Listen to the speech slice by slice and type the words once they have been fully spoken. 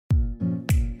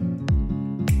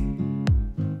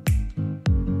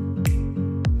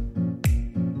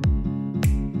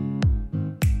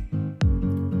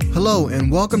Hello,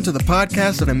 and welcome to the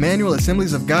podcast of Emmanuel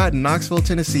Assemblies of God in Knoxville,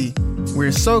 Tennessee.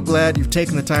 We're so glad you've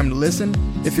taken the time to listen.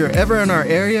 If you're ever in our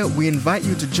area, we invite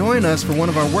you to join us for one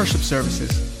of our worship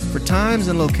services. For times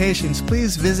and locations,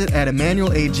 please visit at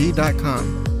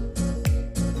emmanuelag.com.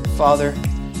 Father,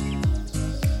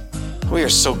 we are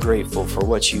so grateful for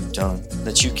what you've done,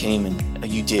 that you came and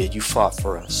you fought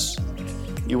for us.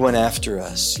 You went after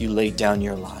us. You laid down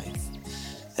your life.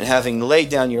 And having laid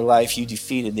down your life, you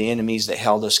defeated the enemies that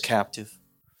held us captive.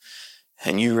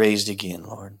 And you raised again,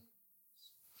 Lord.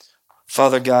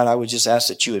 Father God, I would just ask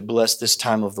that you would bless this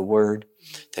time of the word,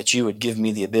 that you would give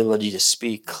me the ability to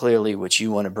speak clearly what you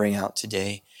want to bring out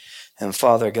today. And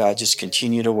Father God, just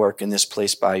continue to work in this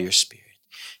place by your Spirit.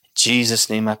 In Jesus'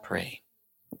 name I pray.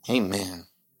 Amen.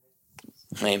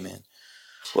 Amen.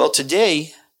 Well,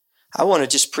 today, I want to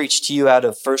just preach to you out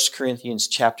of 1 Corinthians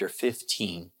chapter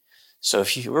 15. So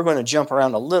we're going to jump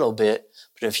around a little bit,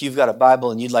 but if you've got a Bible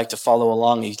and you'd like to follow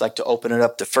along, and you'd like to open it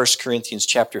up to 1 Corinthians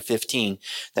chapter 15,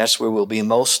 that's where we'll be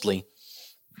mostly.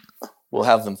 We'll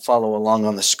have them follow along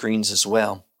on the screens as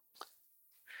well.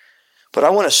 But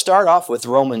I want to start off with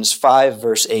Romans 5,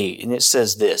 verse 8, and it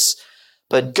says this,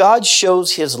 "But God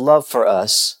shows his love for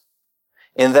us,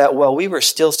 in that while we were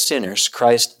still sinners,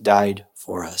 Christ died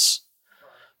for us."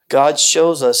 God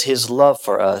shows us his love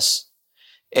for us,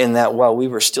 in that while we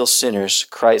were still sinners,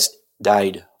 Christ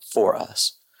died for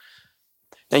us.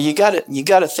 Now you got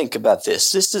to think about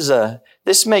this.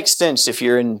 This makes sense if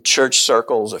you're in church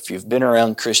circles, if you've been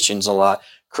around Christians a lot.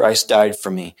 Christ died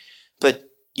for me. But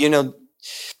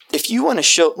if you want to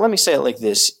show, let me say it like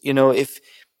this. If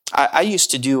I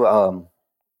used to do,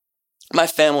 my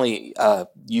family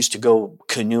used to go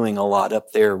canoeing a lot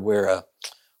up there where.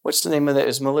 What's the name of that?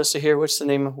 Is Melissa here? What's the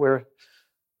name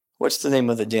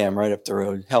of the dam right up the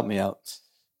road? Help me out.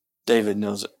 David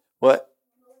knows it. What?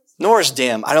 Norris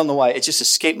Dam. I don't know why. It just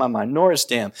escaped my mind. Norris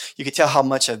Dam. You can tell how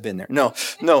much I've been there. No.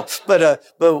 But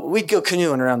we'd go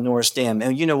canoeing around Norris Dam.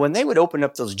 And when they would open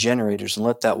up those generators and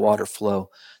let that water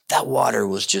flow, that water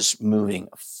was just moving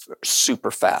super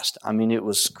fast. I mean, it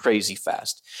was crazy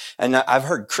fast. And I've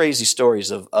heard crazy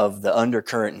stories of the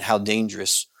undercurrent and how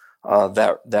dangerous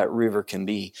that river can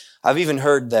be. I've even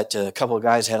heard that a couple of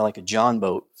guys had like a John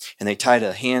boat, and they tied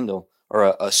a handle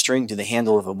or a string to the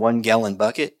handle of a 1-gallon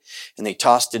bucket, and they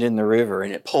tossed it in the river,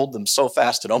 and it pulled them so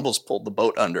fast it almost pulled the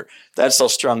boat under. That's how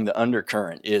strong the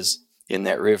undercurrent is in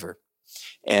that river.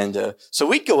 And so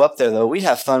we'd go up there, though. We'd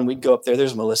have fun. We'd go up there.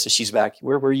 There's Melissa. She's back.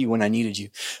 Where were you when I needed you?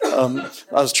 I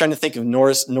was trying to think of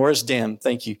Norris Dam.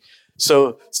 Thank you.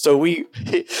 So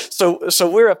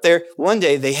we're up there. One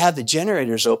day they had the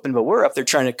generators open, but we're up there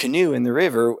trying to canoe in the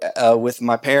river with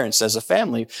my parents as a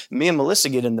family. Me and Melissa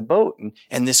get in the boat,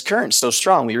 and this current's so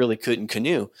strong we really couldn't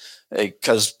canoe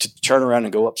because to turn around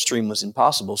and go upstream was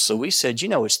impossible. So we said,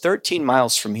 it's 13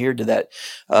 miles from here to that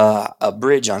a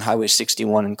bridge on Highway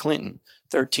 61 in Clinton.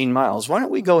 13 miles. Why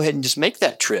don't we go ahead and just make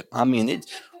that trip? I mean,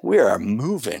 we are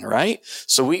moving, right?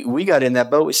 So we got in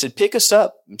that boat. We said, pick us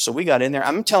up. So we got in there.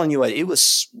 I'm telling you what, it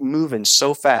was moving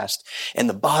so fast. And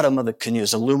the bottom of the canoe,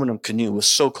 this aluminum canoe, was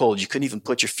so cold you couldn't even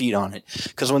put your feet on it.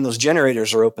 Because when those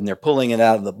generators are open, they're pulling it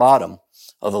out of the bottom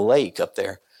of the lake up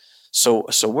there. So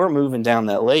we're moving down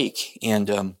that lake,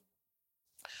 and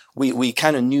we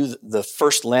kind of knew the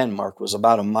first landmark was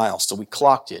about a mile. So we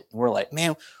clocked it. We're like,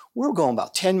 man, we're going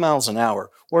about 10 miles an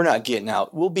hour. We're not getting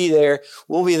out. We'll be there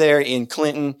in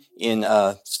Clinton in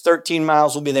 13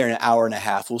 miles. We'll be there in an hour and a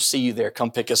half. We'll see you there.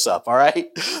 Come pick us up, all right?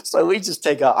 So we just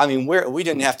take off. I mean, we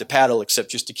didn't have to paddle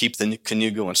except just to keep the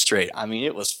canoe going straight. I mean,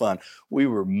 it was fun. We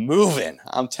were moving.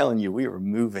 I'm telling you, we were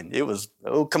moving. It was,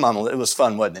 come on, it was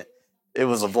fun, wasn't it? It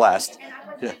was a blast. And I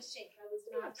wasn't in shape. I was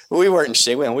not. We weren't in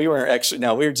shape. We weren't actually,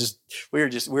 no, we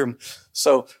were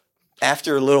so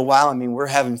after a little while, I mean, we're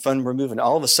having fun, we're moving.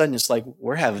 All of a sudden, it's like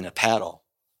we're having a paddle.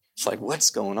 It's like, what's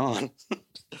going on?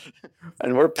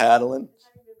 And we're paddling.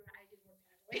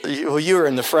 You were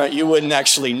in the front. You wouldn't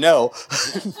actually know.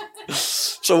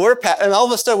 So and all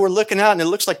of a sudden, we're looking out, and it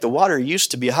looks like the water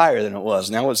used to be higher than it was.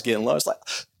 Now it's getting low. It's like,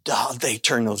 they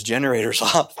turned those generators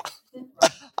off.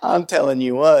 I'm telling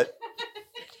you what.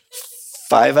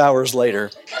 5 hours later,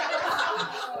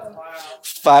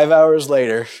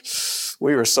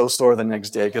 we were so sore the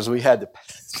next day because we had to.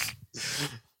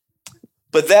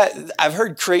 But I've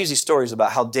heard crazy stories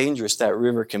about how dangerous that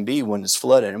river can be when it's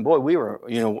flooded. And boy, we were,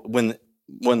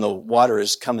 when the water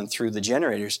is coming through the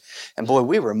generators, and boy,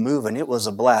 we were moving. It was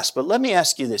a blast. But let me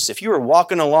ask you this. If you were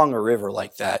walking along a river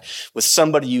like that with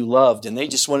somebody you loved, and they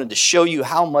just wanted to show you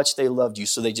how much they loved you,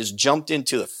 so they just jumped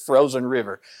into the frozen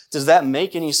river, does that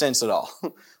make any sense at all?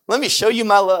 Let me show you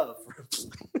my love.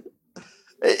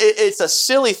 It's a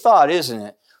silly thought, isn't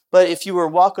it? But if you were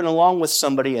walking along with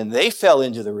somebody and they fell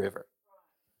into the river,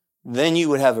 then you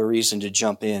would have a reason to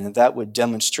jump in, and that would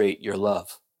demonstrate your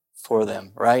love for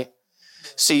them, right?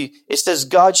 See, it says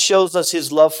God shows us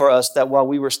his love for us, that while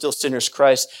we were still sinners,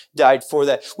 Christ died for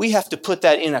that. We have to put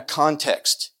that in a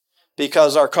context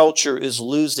because our culture is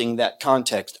losing that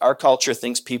context. Our culture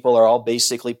thinks people are all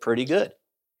basically pretty good.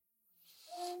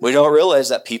 We don't realize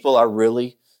that people are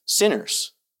really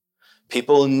sinners.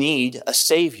 People need a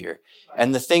Savior.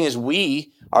 And the thing is,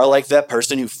 we are like that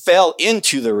person who fell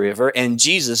into the river and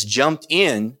Jesus jumped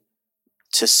in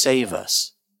to save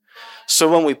us. So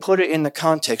when we put it in the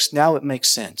context, now it makes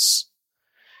sense.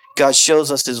 God shows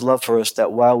us his love for us,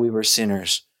 that while we were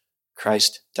sinners,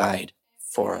 Christ died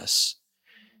for us.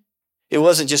 It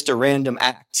wasn't just a random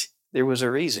act. There was a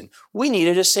reason. We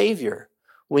needed a Savior.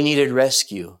 We needed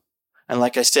rescue. And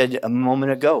like I said a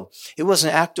moment ago, it was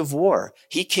an act of war.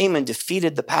 He came and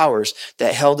defeated the powers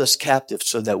that held us captive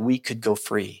so that we could go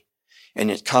free. And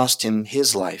it cost him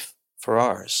his life for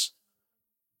ours.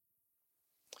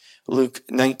 Luke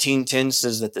 19:10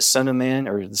 says that the Son of Man,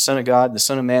 or the Son of God, the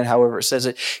Son of Man, however it says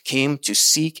it, came to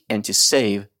seek and to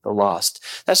save the lost.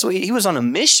 That's what he was on a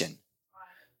mission.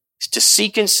 To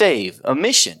seek and save, a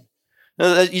mission.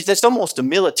 That's almost a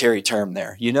military term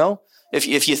there, you know?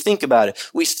 If you think about it,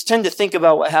 we tend to think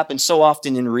about what happens so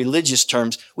often in religious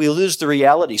terms, we lose the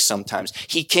reality sometimes.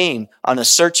 He came on a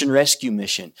search and rescue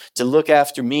mission to look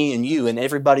after me and you and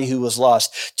everybody who was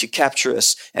lost, to capture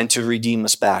us and to redeem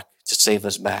us back, to save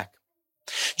us back.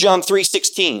 John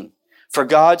 3:16, for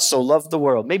God so loved the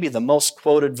world, maybe the most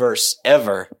quoted verse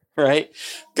ever, right?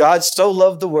 God so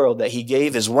loved the world that he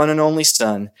gave his one and only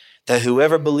Son, that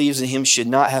whoever believes in him should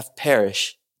not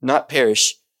perish,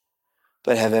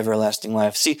 but have everlasting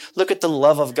life. See, look at the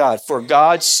love of God. For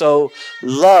God so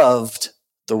loved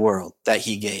the world that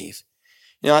he gave.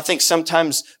 You know, I think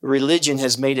sometimes religion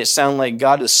has made it sound like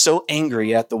God is so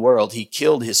angry at the world, he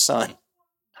killed his Son.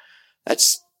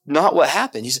 That's not what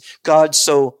happened. God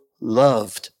so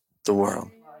loved the world.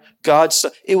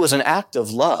 It was an act of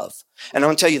love. And I'm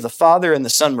going to tell you, the Father and the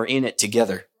Son were in it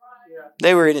together.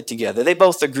 They were in it together. They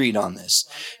both agreed on this.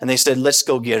 And they said, let's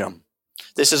go get them.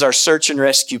 This is our search and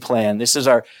rescue plan. This is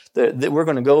we're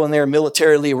going to go in there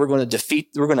militarily. We're going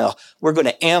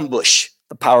to ambush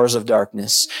the powers of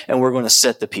darkness, and we're going to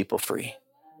set the people free.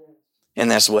 And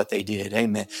that's what they did.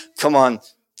 Amen. Come on.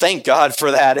 Thank God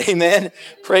for that. Amen.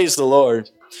 Praise the Lord.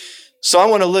 So I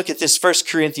want to look at this 1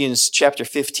 Corinthians chapter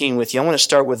 15 with you. I want to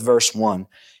start with verse 1.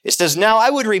 It says, now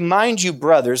I would remind you,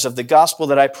 brothers, of the gospel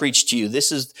that I preached to you.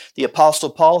 This is the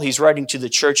Apostle Paul. He's writing to the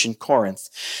church in Corinth.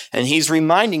 And he's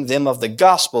reminding them of the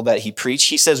gospel that he preached.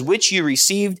 He says, which you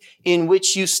received, in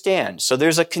which you stand. So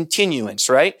there's a continuance,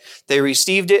 right? They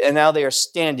received it and now they are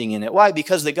standing in it. Why?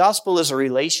 Because the gospel is a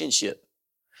relationship.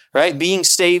 Right? Being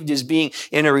saved is being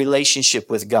in a relationship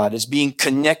with God. It's being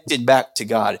connected back to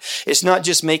God. It's not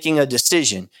just making a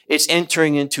decision. It's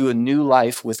entering into a new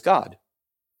life with God.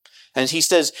 And he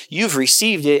says, you've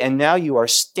received it and now you are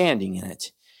standing in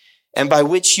it. And by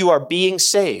which you are being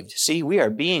saved. See, we are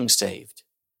being saved.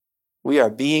 We are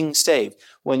being saved.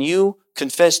 When you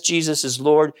confess Jesus as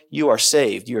Lord, you are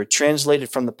saved. You are translated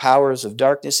from the powers of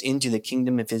darkness into the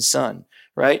kingdom of his Son.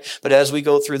 Right? But as we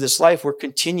go through this life, we're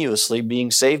continuously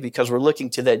being saved because we're looking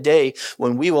to that day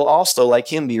when we will also, like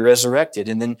him, be resurrected,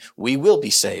 and then we will be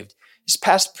saved. It's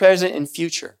past, present, and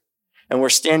future. And we're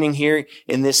standing here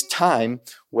in this time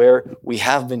where we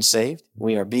have been saved,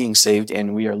 we are being saved,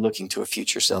 and we are looking to a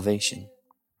future salvation.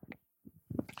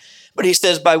 But he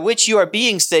says, by which you are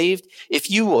being saved,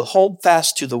 if you will hold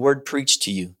fast to the word preached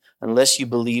to you, unless you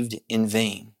believed in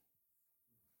vain.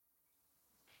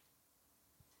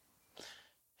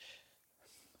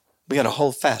 We got to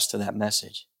hold fast to that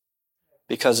message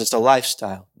because it's a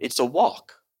lifestyle. It's a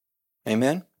walk.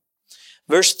 Amen.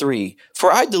 Verse 3, for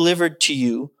I delivered to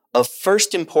you of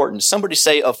first importance. Somebody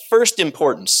say of first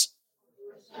importance.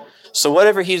 So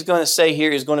whatever he's going to say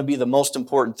here is going to be the most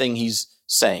important thing he's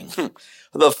saying.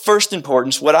 The first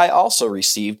importance, what I also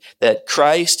received, that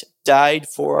Christ died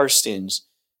for our sins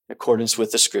in accordance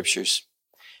with the scriptures,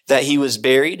 that he was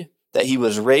buried, that he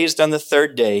was raised on the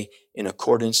third day in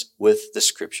accordance with the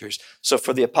scriptures. So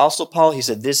for the Apostle Paul, he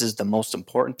said, this is the most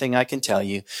important thing I can tell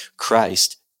you.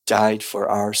 Christ died for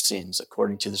our sins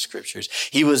according to the scriptures.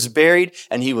 He was buried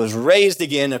and he was raised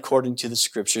again according to the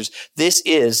scriptures. This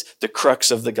is the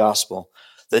crux of the gospel.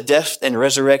 The death and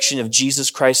resurrection of Jesus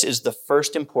Christ is the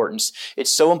first importance.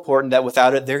 It's so important that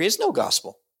without it, there is no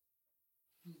gospel.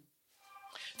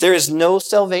 There is no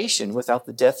salvation without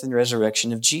the death and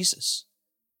resurrection of Jesus.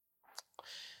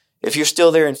 If you're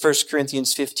still there in 1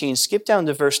 Corinthians 15, skip down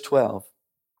to verse 12.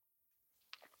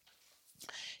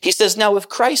 He says, now if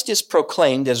Christ is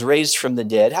proclaimed as raised from the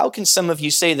dead, how can some of you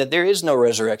say that there is no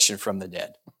resurrection from the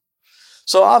dead?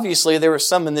 So obviously there were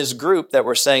some in this group that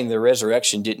were saying the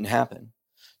resurrection didn't happen.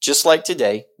 Just like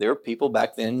today, there were people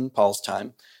back then in Paul's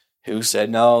time who said,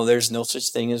 no, there's no such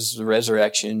thing as the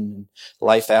resurrection,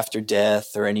 life after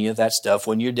death, or any of that stuff.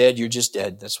 When you're dead, you're just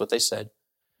dead. That's what they said.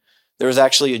 There was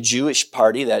actually a Jewish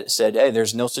party that said, hey,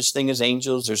 there's no such thing as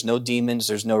angels, there's no demons,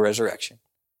 there's no resurrection.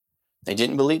 They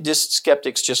didn't believe, just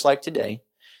skeptics just like today.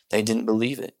 They didn't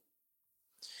believe it.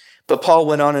 But Paul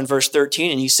went on in verse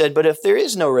 13 and he said, but if there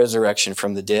is no resurrection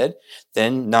from the dead,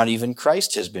 then not even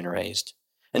Christ has been raised.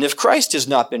 And if Christ has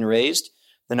not been raised,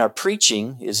 then our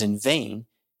preaching is in vain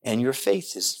and your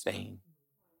faith is vain.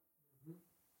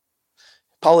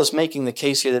 Paul is making the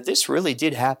case here that this really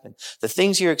did happen. The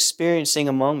things you're experiencing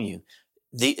among you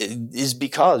is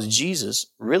because Jesus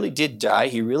really did die.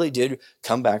 He really did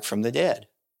come back from the dead.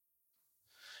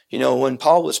 You know, when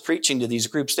Paul was preaching to these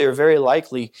groups, they were very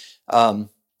likely,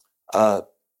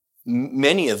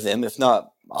 many of them, if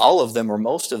not all of them or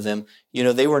most of them, you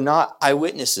know, they were not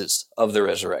eyewitnesses of the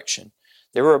resurrection.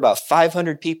 There were about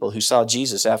 500 people who saw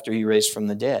Jesus after he raised from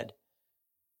the dead.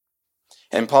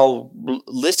 And Paul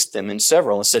lists them in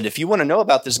several and said, if you want to know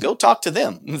about this, go talk to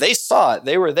them. They saw it.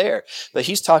 They were there. But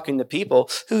he's talking to people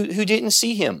who didn't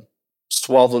see him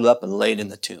swallowed up and laid in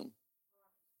the tomb.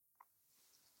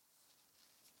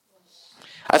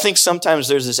 I think sometimes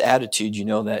there's this attitude, you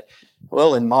know, that,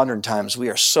 well, in modern times, we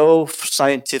are so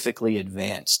scientifically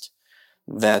advanced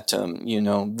that, you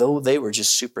know, though they were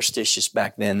just superstitious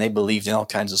back then, they believed in all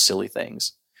kinds of silly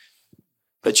things.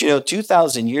 But, you know,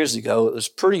 2,000 years ago, it was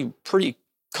pretty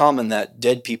common that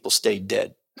dead people stayed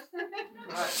dead.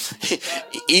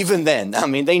 Even then, I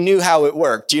mean, they knew how it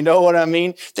worked. You know what I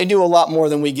mean? They knew a lot more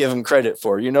than we give them credit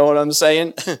for. You know what I'm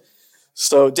saying?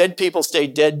 So dead people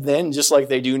stayed dead then, just like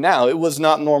they do now. It was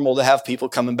not normal to have people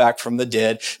coming back from the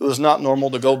dead. It was not normal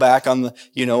to go back on the,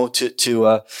 you know,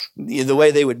 the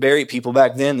way they would bury people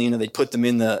back then. You know, they'd put them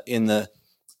in the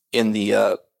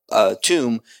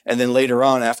tomb, and then later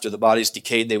on, after the bodies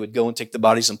decayed, they would go and take the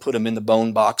bodies and put them in the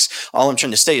bone box. All I'm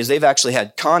trying to say is they've actually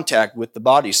had contact with the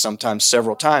bodies sometimes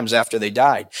several times after they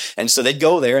died. And so they'd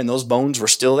go there and those bones were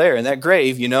still there in that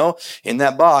grave, you know, in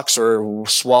that box, or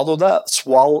swaddled up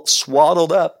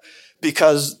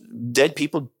because dead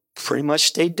people pretty much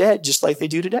stayed dead just like they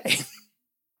do today.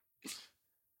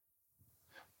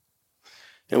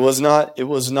 It was not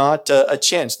a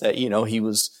chance that, you know, he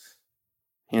was,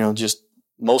 you know, just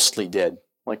mostly dead.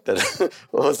 Like that.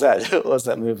 What was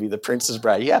that movie? The Princess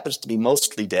Bride. He happens to be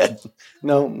mostly dead.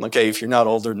 No, okay, if you're not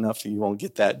older enough, you won't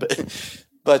get that.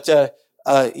 But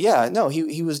yeah, no,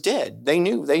 he was dead. They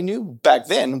knew back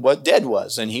then what dead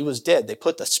was, and he was dead. They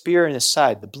put the spear in his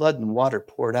side, the blood and water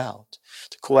poured out,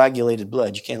 the coagulated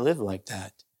blood. You can't live like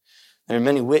that. There are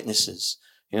many witnesses.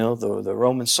 You know, the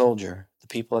Roman soldier, the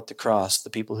people at the cross,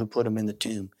 the people who put him in the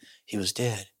tomb. He was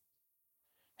dead,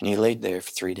 and he laid there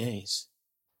for 3 days.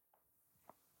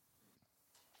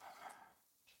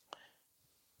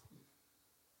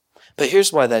 But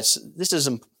here's why this is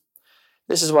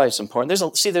why it's important.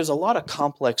 There's a lot of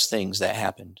complex things that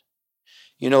happened.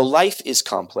 You know, life is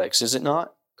complex, is it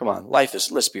not? Come on,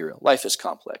 let's be real. Life is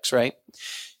complex, right?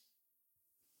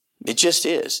 It just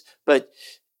is. But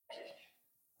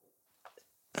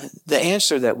the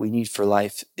answer that we need for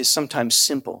life is sometimes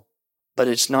simple, but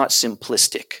it's not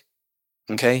simplistic.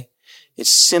 Okay? It's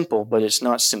simple, but it's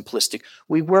not simplistic.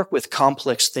 We work with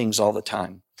complex things all the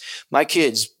time. My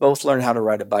kids both learn how to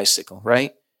ride a bicycle,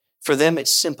 right? For them,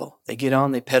 it's simple. They get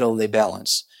on, they pedal, they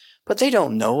balance. But they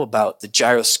don't know about the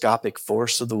gyroscopic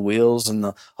force of the wheels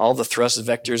and all the thrust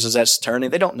vectors as that's turning.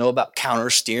 They don't know about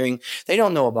counter steering. They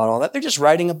don't know about all that. They're just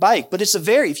riding a bike. But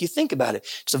if you think about it,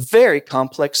 it's a very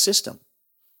complex system.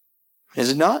 Is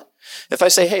it not? If I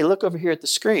say, hey, look over here at the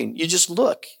screen, you just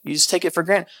look. You just take it for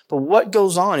granted. But what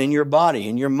goes on in your body,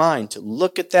 in your mind, to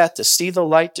look at that, to see the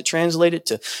light, to translate it,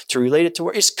 to relate it to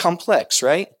where it's complex,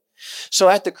 right? So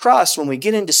at the cross, when we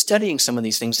get into studying some of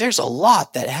these things, there's a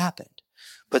lot that happened.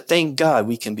 But thank God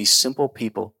we can be simple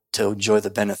people to enjoy the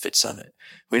benefits of it.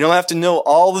 We don't have to know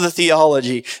all of the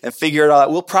theology and figure it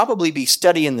out. We'll probably be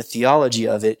studying the theology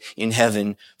of it in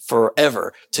heaven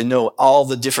forever to know all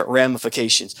the different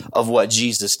ramifications of what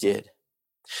Jesus did.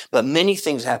 But many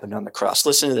things happened on the cross.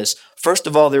 Listen to this. First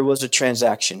of all, there was a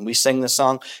transaction. We sang the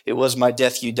song, "It was my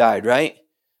death you died," right?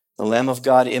 The Lamb of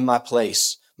God in my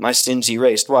place, my sins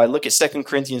erased. Why? Look at 2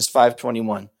 Corinthians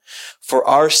 5:21. For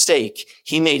our sake,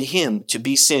 he made him to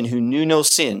be sin who knew no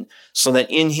sin, so that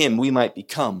in him we might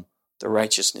become the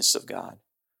righteousness of God.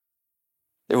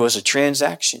 There was a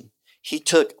transaction. He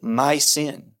took my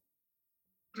sin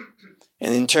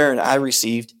And in turn, I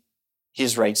received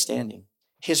his right standing,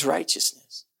 his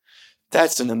righteousness.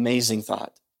 That's an amazing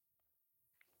thought.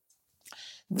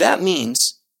 That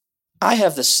means I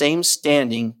have the same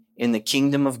standing in the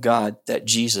kingdom of God that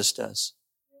Jesus does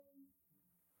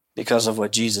because of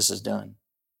what Jesus has done.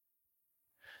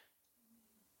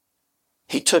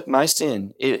 He took my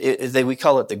sin. We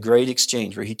call it the great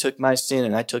exchange, where he took my sin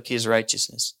and I took his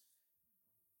righteousness.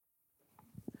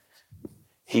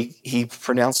 He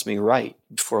pronounced me right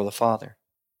before the Father.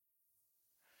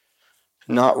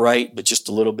 Not right, but just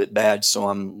a little bit bad, so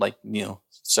I'm like,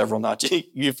 several notches,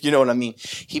 if you know what I mean.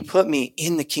 He put me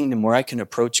in the kingdom where I can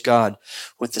approach God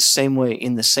in the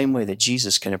same way that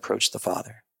Jesus can approach the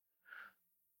Father.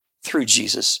 Through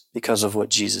Jesus, because of what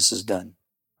Jesus has done.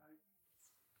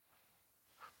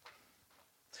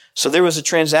 So there was a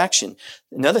transaction.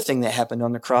 Another thing that happened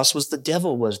on the cross was the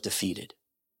devil was defeated.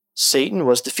 Satan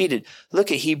was defeated. Look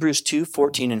at Hebrews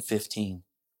 2:14 and 15.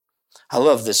 I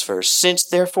love this verse. Since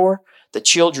therefore the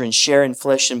children share in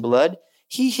flesh and blood,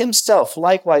 he himself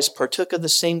likewise partook of the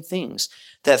same things,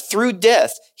 that through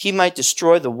death he might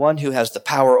destroy the one who has the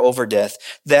power over death,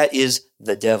 that is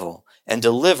the devil, and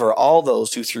deliver all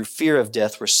those who through fear of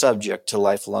death were subject to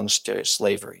lifelong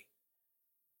slavery.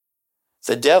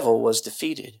 The devil was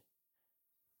defeated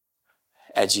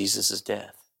at Jesus'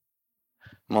 death.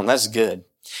 Come on, that's good.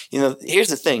 Here's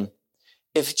the thing.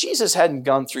 If Jesus hadn't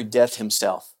gone through death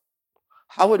himself,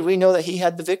 how would we know that he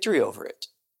had the victory over it?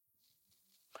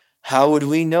 How would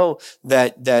we know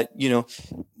that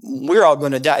we're all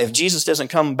going to die? If Jesus doesn't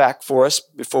come back for us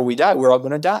before we die, we're all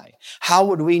going to die. How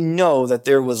would we know that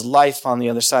there was life on the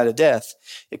other side of death,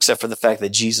 except for the fact that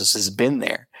Jesus has been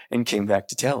there and came back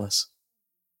to tell us?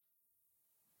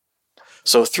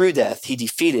 So through death, he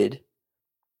defeated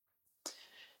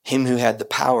him who had the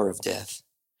power of death,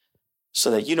 so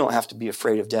that you don't have to be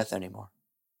afraid of death anymore.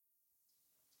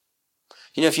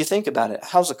 If you think about it,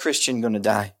 how's a Christian going to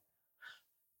die?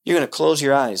 You're going to close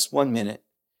your eyes 1 minute,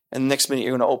 and the next minute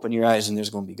you're going to open your eyes and there's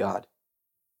going to be God.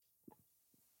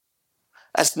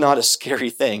 That's not a scary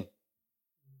thing.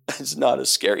 It's not a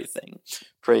scary thing.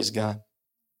 Praise God.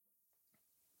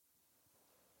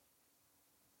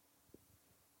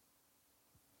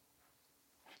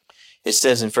 It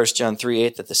says in 1 John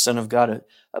 3:8 that the Son of God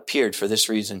appeared for this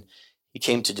reason. He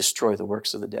came to destroy the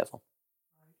works of the devil.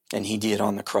 And he did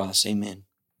on the cross. Amen.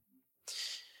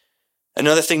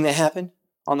 Another thing that happened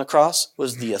on the cross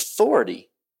was the authority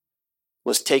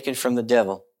was taken from the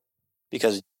devil,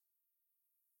 because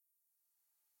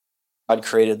God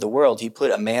created the world. He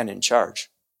put a man in charge,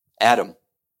 Adam.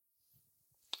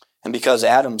 And because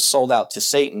Adam sold out to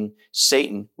Satan,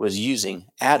 Satan was using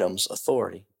Adam's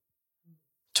authority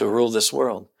to rule this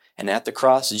world. And at the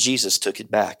cross, Jesus took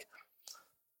it back.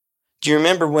 Do you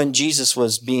remember when Jesus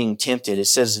was being tempted? It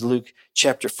says in Luke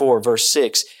chapter 4, verse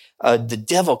 6, the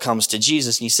devil comes to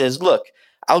Jesus and he says, look,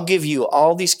 I'll give you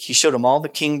all these. He showed him all the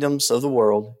kingdoms of the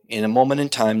world in a moment in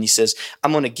time. And he says,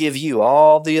 I'm going to give you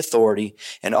all the authority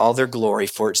and all their glory,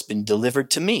 for it's been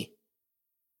delivered to me.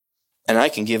 And I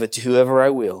can give it to whoever I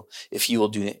will if you will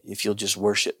do it, if you'll just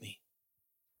worship me.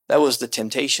 That was the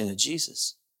temptation of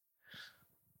Jesus.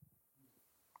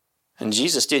 And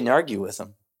Jesus didn't argue with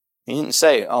him. He didn't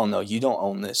say, oh no, you don't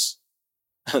own this.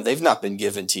 They've not been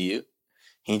given to you.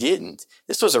 He didn't.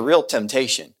 This was a real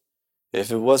temptation. If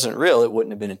it wasn't real, it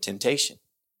wouldn't have been a temptation.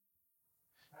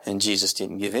 And Jesus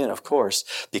didn't give in, of course.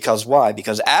 Because why?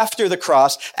 Because after the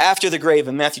cross, after the grave,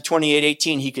 in Matthew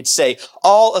 28:18, he could say,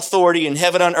 all authority in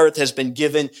heaven and earth has been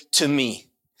given to me.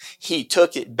 He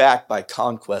took it back by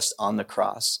conquest on the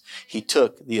cross. He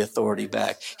took the authority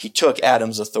back. He took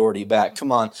Adam's authority back.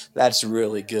 Come on, that's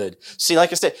really good. See,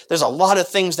 like I said, there's a lot of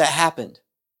things that happened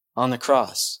on the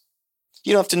cross.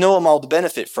 You don't have to know them all to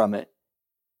benefit from it.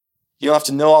 You don't have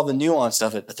to know all the nuance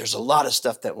of it, but there's a lot of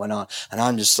stuff that went on, and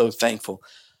I'm just so thankful.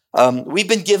 We've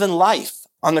been given life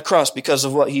on the cross because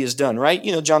of what he has done, right?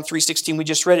 John 3:16, we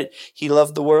just read it. He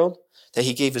loved the world, that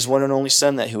he gave his one and only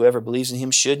Son, that whoever believes in him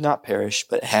should not perish,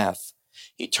 but have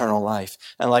eternal life.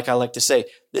 And like I like to say,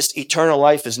 this eternal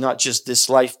life is not just this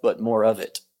life, but more of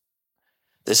it.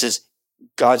 This is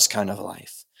God's kind of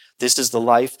life. This is the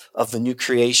life of the new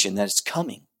creation that is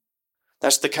coming.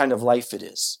 That's the kind of life it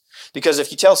is. Because if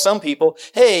you tell some people,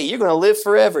 hey, you're going to live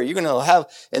forever, you're going to have,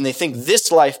 and they think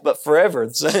this life, but forever,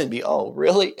 it's going to be, oh,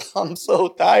 really? I'm so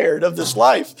tired of this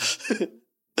life.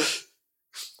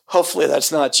 Hopefully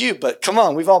that's not you, but come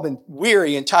on, we've all been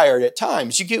weary and tired at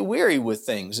times. You get weary with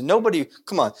things, and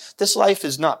come on, this life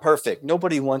is not perfect.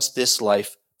 Nobody wants this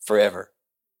life forever.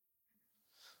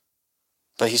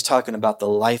 But he's talking about the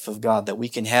life of God that we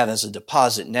can have as a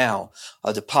deposit now,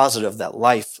 a deposit of that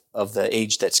life of the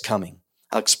age that's coming.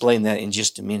 I'll explain that in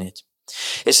just a minute.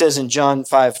 It says in 1 John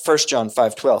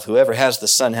 5:12, whoever has the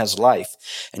Son has life,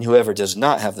 and whoever does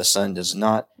not have the Son does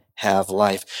not have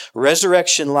life.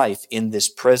 Resurrection life in this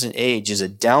present age is a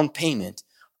down payment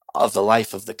of the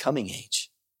life of the coming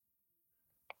age.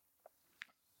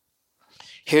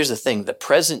 Here's the thing, the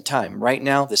present time, right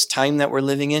now, this time that we're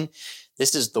living in,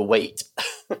 this is the wait.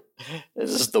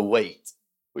 This is the wait.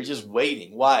 We're just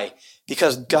waiting. Why?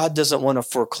 Because God doesn't want to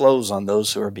foreclose on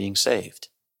those who are being saved.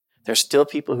 There's still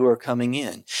people who are coming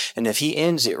in. And if he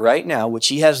ends it right now, which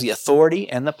he has the authority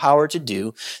and the power to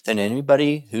do, then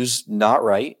anybody who's not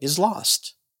right is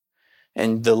lost.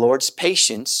 And the Lord's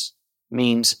patience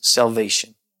means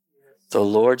salvation. The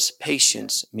Lord's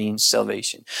patience means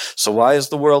salvation. So why is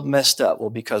the world messed up? Well,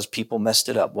 because people messed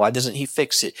it up. Why doesn't he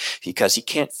fix it? Because he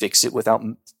can't fix it without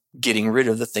getting rid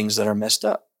of the things that are messed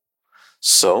up.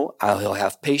 So he'll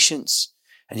have patience,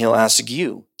 and he'll ask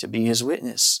you to be his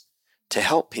witness, to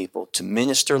help people, to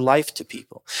minister life to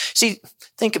people. See,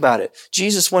 think about it.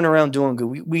 Jesus went around doing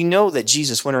good. We know that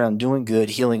Jesus went around doing good,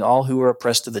 healing all who were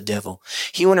oppressed of the devil.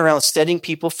 He went around setting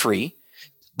people free,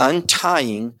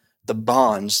 untying the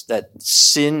bonds that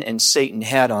sin and Satan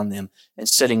had on them and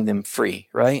setting them free,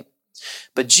 right?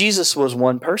 But Jesus was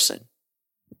one person.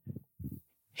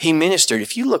 He ministered.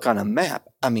 If you look on a map,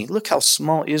 look how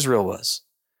small Israel was.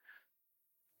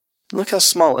 Look how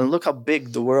small and look how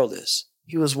big the world is.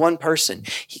 He was one person.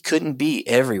 He couldn't be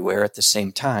everywhere at the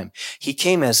same time. He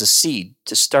came as a seed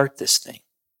to start this thing.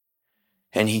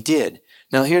 And he did.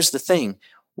 Now here's the thing.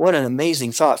 What an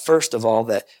amazing thought, first of all,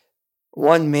 that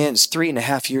one man's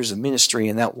 3.5 years of ministry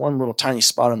in that one little tiny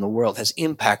spot in the world has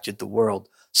impacted the world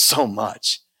so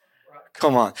much.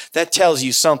 Come on. That tells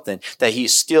you something, that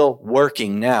he's still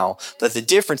working now. But the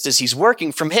difference is he's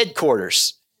working from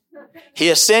headquarters. He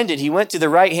ascended. He went to the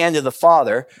right hand of the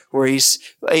Father where he's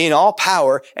in all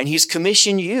power, and he's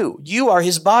commissioned you. You are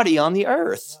his body on the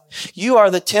earth. You are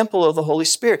the temple of the Holy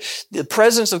Spirit. The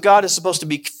presence of God is supposed to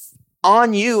be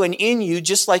on you and in you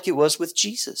just like it was with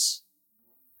Jesus.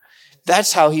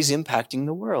 That's how he's impacting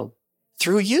the world.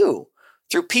 Through you.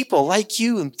 Through people like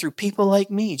you and through people like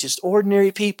me. Just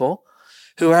ordinary people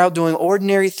who are out doing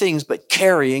ordinary things but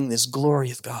carrying this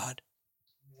glory of God.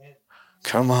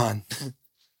 Come on.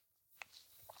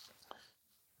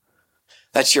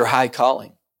 That's your high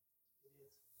calling.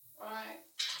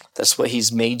 That's what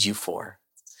he's made you for.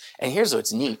 And here's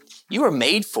what's neat. You are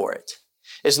made for it.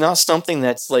 It's not something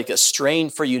that's like a strain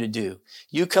for you to do.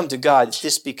 You come to God,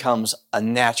 this becomes a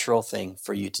natural thing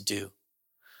for you to do.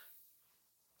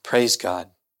 Praise God.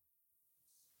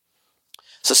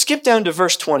 So skip down to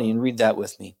verse 20 and read that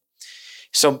with me.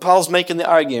 So Paul's making the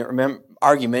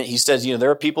argument. He says, there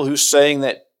are people who are saying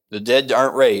that the dead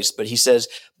aren't raised, but he says,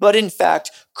 but in fact,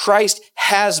 Christ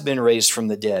has been raised from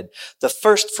the dead, the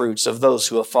first fruits of those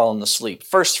who have fallen asleep.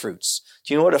 First fruits.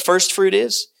 Do you know what a first fruit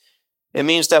is? It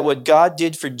means that what God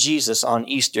did for Jesus on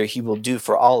Easter, he will do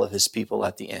for all of his people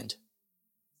at the end.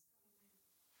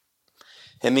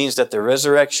 It means that the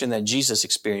resurrection that Jesus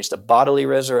experienced, a bodily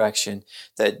resurrection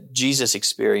that Jesus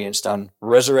experienced on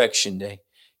Resurrection Day,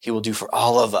 he will do for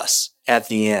all of us at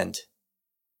the end.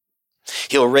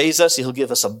 He'll raise us. He'll give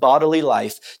us a bodily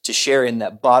life to share in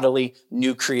that bodily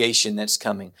new creation that's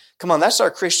coming. Come on, that's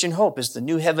our Christian hope, is the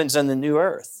new heavens and the new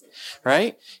earth,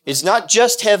 right? It's not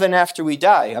just heaven after we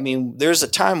die. There's a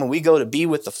time when we go to be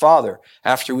with the Father.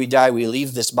 After we die, we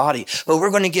leave this body. But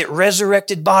we're going to get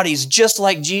resurrected bodies just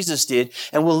like Jesus did,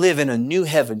 and we'll live in a new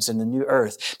heavens and a new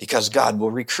earth because God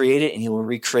will recreate it and he will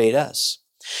recreate us.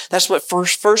 That's what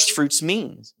first fruits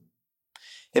means.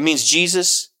 It means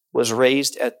Jesus was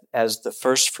raised as the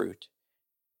first fruit,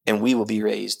 and we will be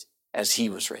raised as he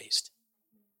was raised.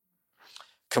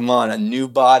 Come on, a new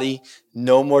body,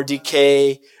 no more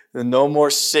decay, no more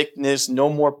sickness, no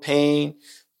more pain,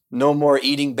 no more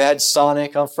eating bad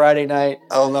Sonic on Friday night.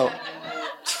 Oh, no.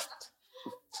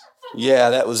 Yeah,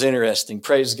 that was interesting.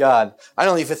 Praise God. I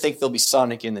don't even think there'll be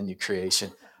Sonic in the new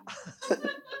creation.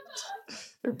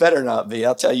 There better not be,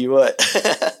 I'll tell you what.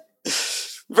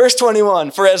 Verse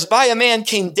 21, for as by a man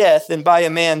came death, and by a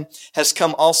man has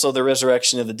come also the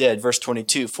resurrection of the dead. Verse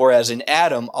 22, for as in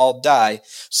Adam all die,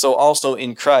 so also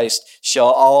in Christ shall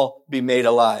all be made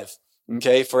alive.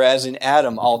 Okay, for as in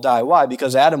Adam all die. Why?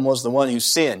 Because Adam was the one who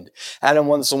sinned. Adam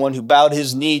was the one who bowed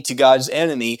his knee to God's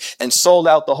enemy and sold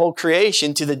out the whole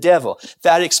creation to the devil.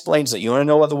 That explains it. You want to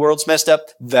know why the world's messed up?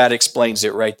 That explains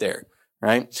it right there.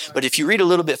 Right? But if you read a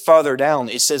little bit farther down,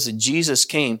 it says that Jesus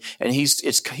came and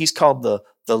he's called the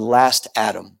last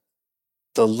Adam.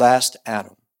 The last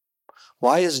Adam.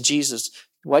 Why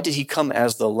did he come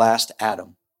as the last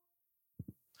Adam?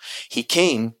 He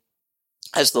came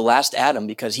as the last Adam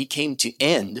because he came to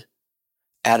end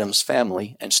Adam's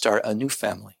family and start a new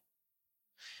family.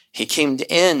 He came to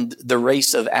end the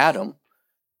race of Adam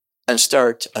and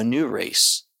start a new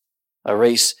race, a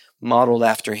race modeled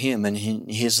after him and in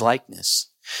his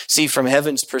likeness. See, from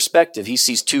heaven's perspective, he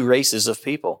sees two races of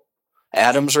people,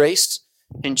 Adam's race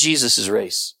and Jesus'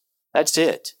 race. That's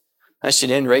it. That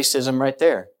should end racism right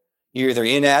there. You're either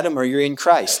in Adam or you're in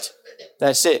Christ.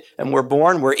 That's it. And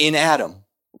we're in Adam.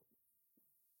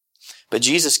 But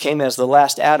Jesus came as the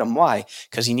last Adam. Why?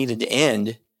 Because he needed to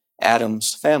end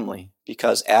Adam's family.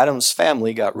 Because Adam's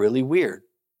family got really weird.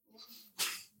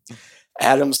 The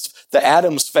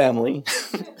Adams family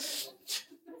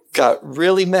got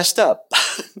really messed up.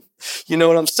 You know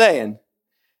what I'm saying?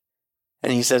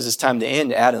 And he says, it's time to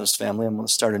end Adam's family. I'm going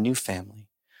to start a new family.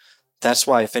 That's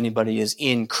why if anybody is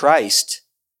in Christ,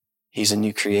 he's a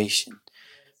new creation.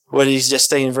 What did he just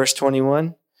say in verse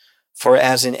 21? For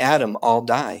as in Adam all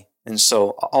die, and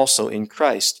so also in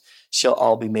Christ shall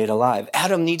all be made alive.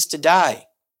 Adam needs to die.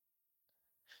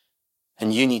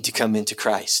 And you need to come into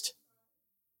Christ.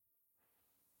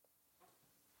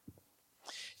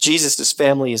 Jesus'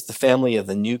 family is the family of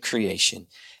the new creation.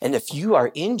 And if you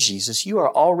are in Jesus, you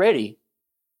are already,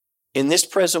 in this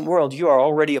present world, you are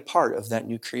already a part of that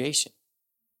new creation.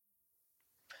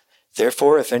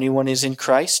 Therefore, if anyone is in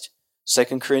Christ,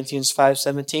 2 Corinthians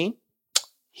 5:17,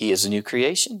 he is a new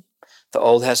creation. The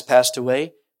old has passed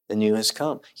away, the new has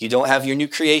come. You don't have your new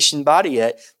creation body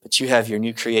yet, but you have your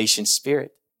new creation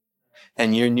spirit.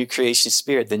 And your new creation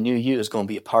spirit, the new you, is going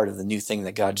to be a part of the new thing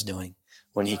that God's doing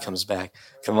when he comes back.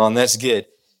 Come on, that's good.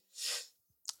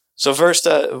 So verse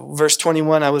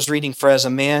 21, I was reading, for as a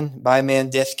man, by man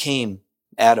death came,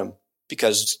 Adam,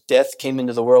 because death came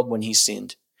into the world when he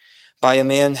sinned. By a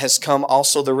man has come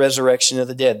also the resurrection of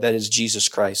the dead, that is Jesus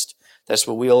Christ. That's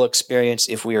what we'll experience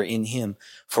if we are in him.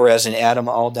 For as in Adam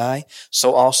all die,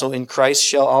 so also in Christ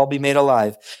shall all be made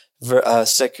alive.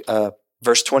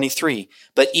 Verse 23,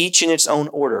 but each in its own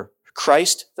order.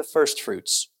 Christ the first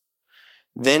fruits.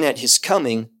 Then at his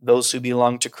coming, those who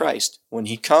belong to Christ. When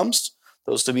he comes,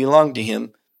 those who belong to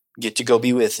him get to go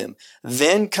be with him.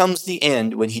 Then comes the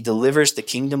end when he delivers the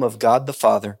kingdom of God the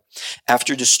Father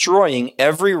after destroying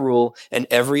every rule and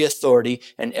every authority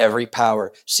and every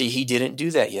power. See, he didn't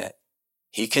do that yet.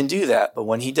 He can do that, but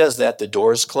when he does that, the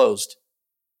door is closed.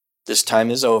 This time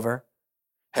is over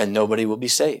and nobody will be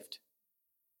saved.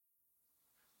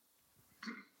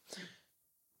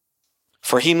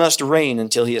 For he must reign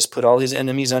until he has put all his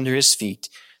enemies under his feet.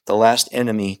 The last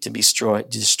enemy to be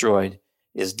destroyed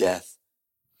is death.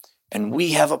 And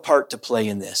we have a part to play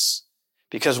in this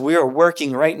because we are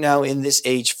working right now in this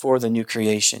age for the new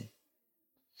creation.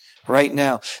 Right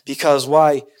now. Because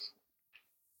why?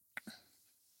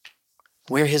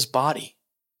 We're his body.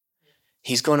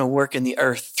 He's going to work in the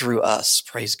earth through us.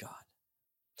 Praise God.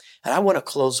 And I want to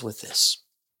close with this.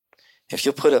 If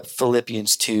you'll put up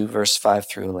Philippians 2, verse 5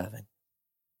 through 11.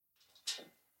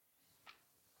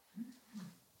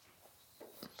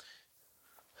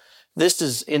 This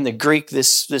is in the Greek,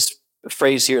 this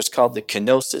phrase here is called the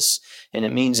kenosis, and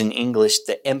it means in English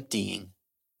the emptying.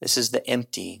 This is the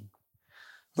emptying.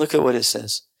 Look at what it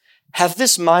says. Have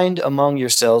this mind among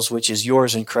yourselves, which is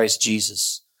yours in Christ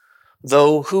Jesus,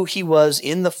 though who he was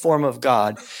in the form of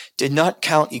God, did not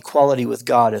count equality with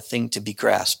God a thing to be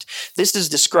grasped. This is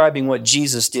describing what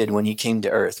Jesus did when he came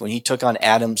to earth, when he took on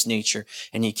Adam's nature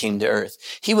and he came to earth.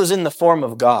 He was in the form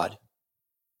of God.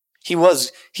 He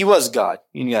was God.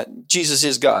 Jesus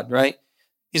is God, right?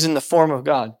 He's in the form of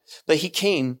God. But he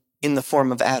came in the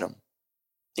form of Adam.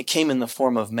 He came in the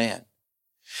form of man.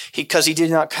 Because he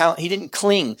didn't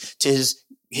cling to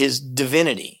his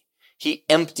divinity. He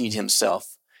emptied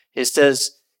himself. It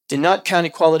says, did not count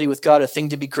equality with God a thing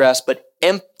to be grasped, but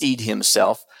emptied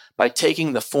himself by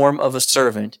taking the form of a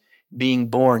servant, being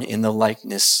born in the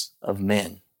likeness of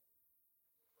men.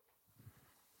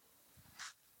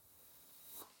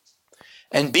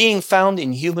 And being found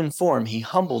in human form, he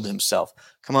humbled himself.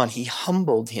 Come on, he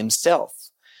humbled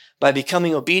himself by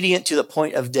becoming obedient to the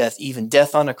point of death, even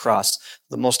death on a cross,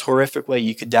 the most horrific way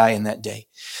you could die in that day.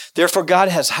 Therefore, God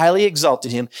has highly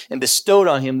exalted him and bestowed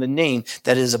on him the name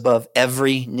that is above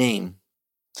every name.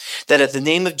 That at the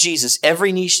name of Jesus,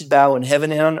 every knee should bow in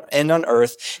heaven and on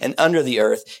earth and under the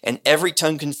earth, and every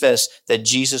tongue confess that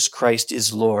Jesus Christ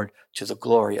is Lord, to the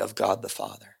glory of God the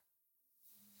Father.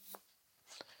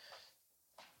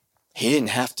 He didn't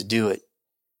have to do it.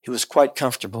 He was quite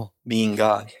comfortable being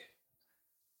God.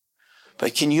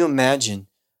 But can you imagine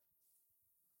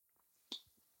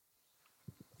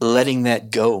letting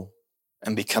that go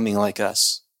and becoming like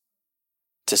us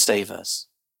to save us?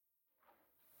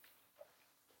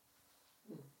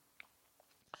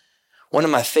 One of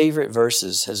my favorite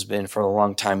verses has been for a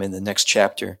long time in the next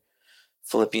chapter,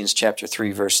 Philippians chapter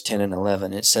 3, verse 10 and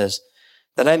 11. It says,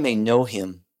 that I may know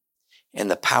him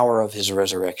and the power of his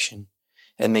resurrection,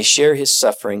 and may share his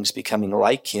sufferings, becoming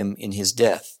like him in his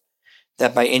death,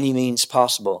 that by any means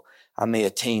possible I may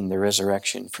attain the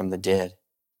resurrection from the dead.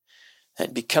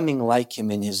 That becoming like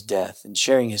him in his death and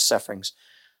sharing his sufferings,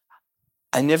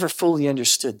 I never fully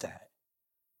understood that.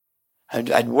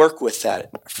 I'd work with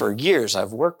that. For years,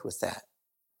 I've worked with that.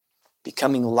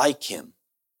 Becoming like him.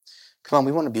 Come on,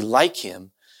 we want to be like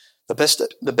him.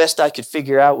 The best I could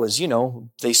figure out was,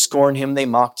 they scorned him, they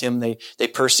mocked him, they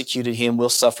persecuted him. We'll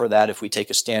suffer that if we take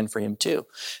a stand for him too.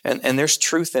 And there's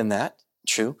truth in that,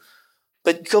 true.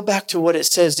 But go back to what it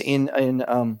says in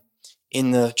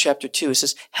the chapter 2. It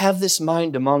says, have this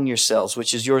mind among yourselves,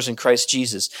 which is yours in Christ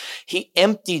Jesus. He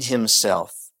emptied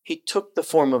himself. He took the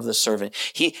form of the servant.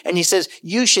 He says,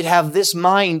 you should have this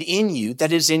mind in you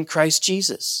that is in Christ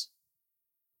Jesus.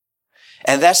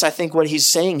 And that's, I think, what he's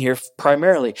saying here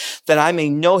primarily, that I may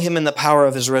know him in the power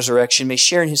of his resurrection, may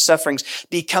share in his sufferings,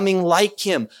 becoming like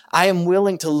him. I am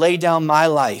willing to lay down my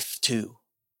life too.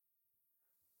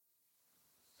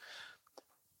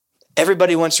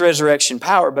 Everybody wants resurrection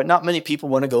power, but not many people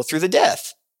want to go through the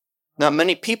death. Not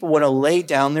many people want to lay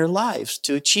down their lives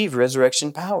to achieve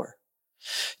resurrection power.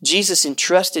 Jesus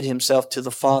entrusted himself to the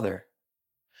Father.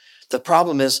 The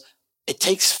problem is, it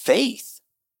takes faith.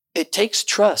 It takes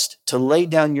trust to lay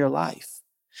down your life.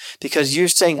 Because you're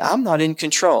saying, I'm not in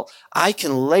control. I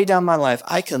can lay down my life.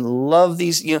 I can love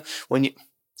these, when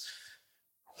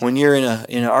you're in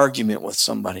an argument with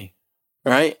somebody,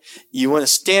 right? You want to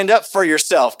stand up for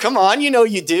yourself. Come on,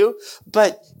 you do.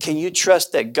 But can you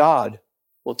trust that God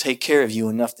will take care of you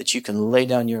enough that you can lay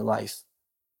down your life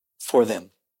for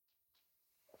them?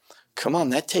 Come on,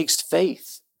 that takes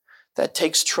faith. That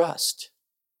takes trust.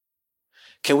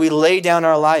 Can we lay down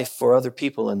our life for other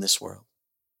people in this world?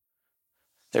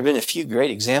 There have been a few great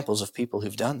examples of people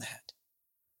who've done that.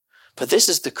 But this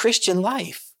is the Christian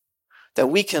life, that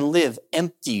we can live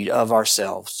emptied of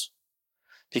ourselves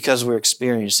because we're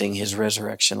experiencing his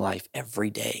resurrection life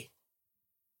every day.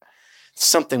 It's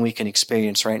something we can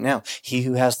experience right now. He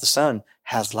who has the Son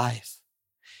has life.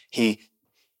 He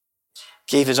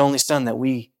gave his only Son that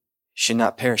we should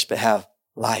not perish but have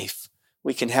life.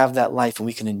 We can have that life and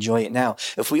we can enjoy it now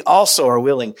if we also are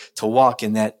willing to walk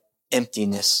in that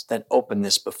emptiness, that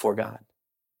openness before God,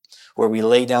 where we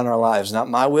lay down our lives. Not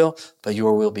my will, but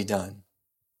your will be done.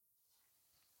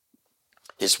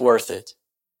 It's worth it.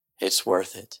 It's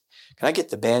worth it. Can I get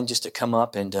the band just to come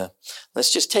up and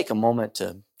let's just take a moment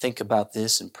to think about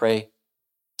this and pray.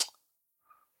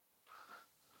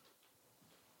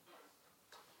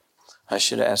 I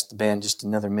should have asked the band just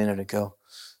another minute ago.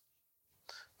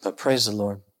 But praise the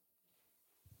Lord.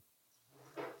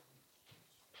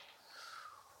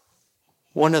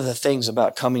 One of the things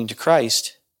about coming to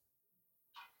Christ,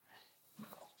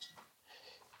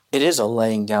 it is a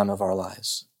laying down of our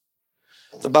lives.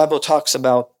 The Bible talks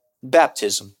about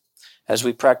baptism. As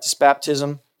we practice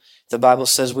baptism, the Bible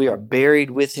says we are buried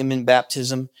with him in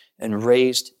baptism and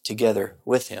raised together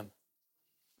with him.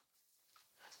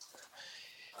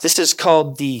 This is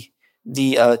called the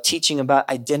teaching about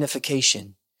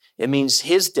identification. It means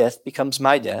his death becomes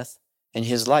my death and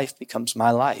his life becomes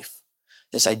my life.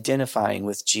 This identifying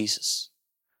with Jesus.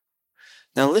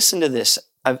 Now listen to this.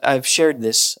 I've shared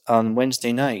this on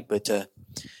Wednesday night, but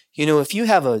if you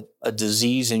have a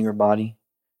disease in your body,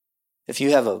 if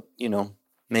you have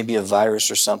maybe a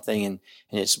virus or something and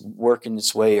it's working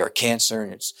its way, or cancer,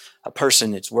 and it's a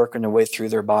person that's working their way through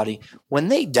their body, when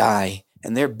they die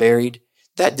and they're buried,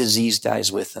 that disease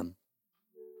dies with them.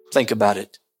 Think about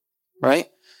it, right?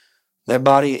 Their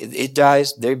body, it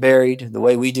dies, they're buried the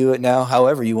way we do it now,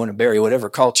 however you want to bury, whatever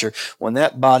culture. When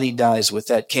that body dies with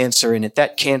that cancer in it,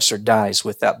 that cancer dies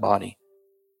with that body.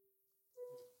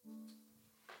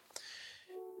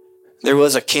 There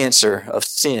was a cancer of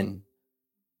sin.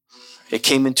 It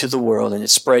came into the world and it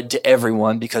spread to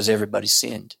everyone because everybody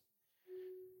sinned.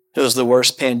 It was the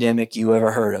worst pandemic you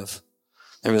ever heard of.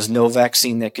 There was no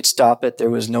vaccine that could stop it. There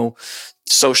was no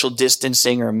social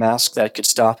distancing or mask that could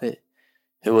stop it.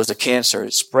 It was a cancer.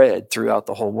 It spread throughout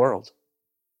the whole world.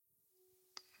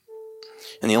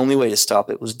 And the only way to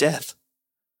stop it was death.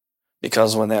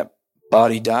 Because when that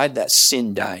body died, that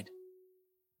sin died.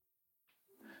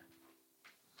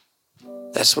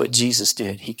 That's what Jesus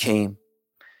did. He came.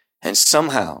 And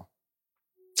somehow,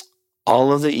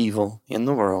 all of the evil in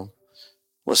the world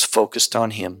was focused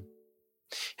on him.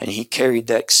 And he carried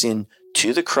that sin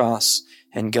to the cross,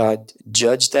 and God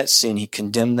judged that sin. He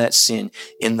condemned that sin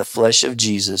in the flesh of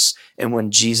Jesus. And when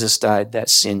Jesus died, that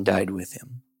sin died with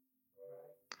him.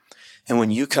 And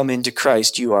when you come into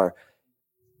Christ, you are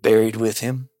buried with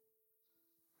him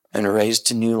and raised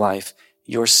to new life.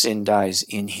 Your sin dies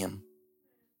in him.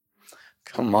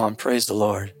 Come on, praise the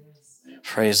Lord.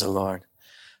 Praise the Lord.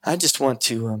 I just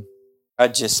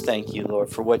thank you, Lord,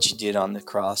 for what you did on the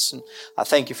cross. And I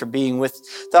thank you for being with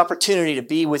the opportunity to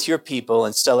be with your people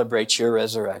and celebrate your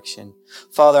resurrection.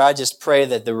 Father, I just pray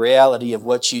that the reality of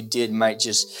what you did might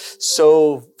just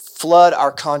so flood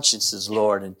our consciences,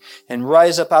 Lord, and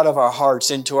rise up out of our hearts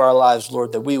into our lives,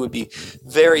 Lord, that we would be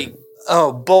very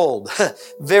bold,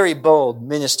 very bold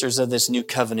ministers of this new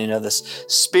covenant, of this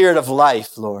spirit of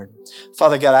life, Lord.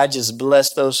 Father God, I just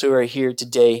bless those who are here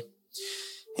today.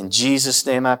 In Jesus'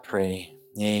 name I pray.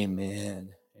 Amen.